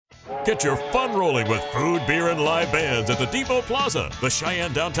Get your fun rolling with food, beer, and live bands at the Depot Plaza. The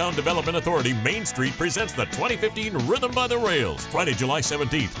Cheyenne Downtown Development Authority Main Street presents the 2015 Rhythm by the Rails. Friday, July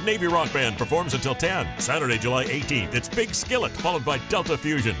 17th, Navy Rock Band performs until 10. Saturday, July 18th, it's Big Skillet, followed by Delta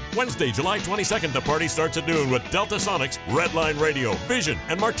Fusion. Wednesday, July 22nd, the party starts at noon with Delta Sonics, Redline Radio, Vision,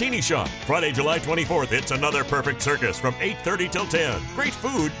 and Martini Shop. Friday, July 24th, it's another perfect circus from 8:30 till 10. Great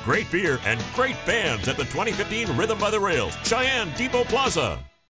food, great beer, and great bands at the 2015 Rhythm by the Rails, Cheyenne Depot Plaza.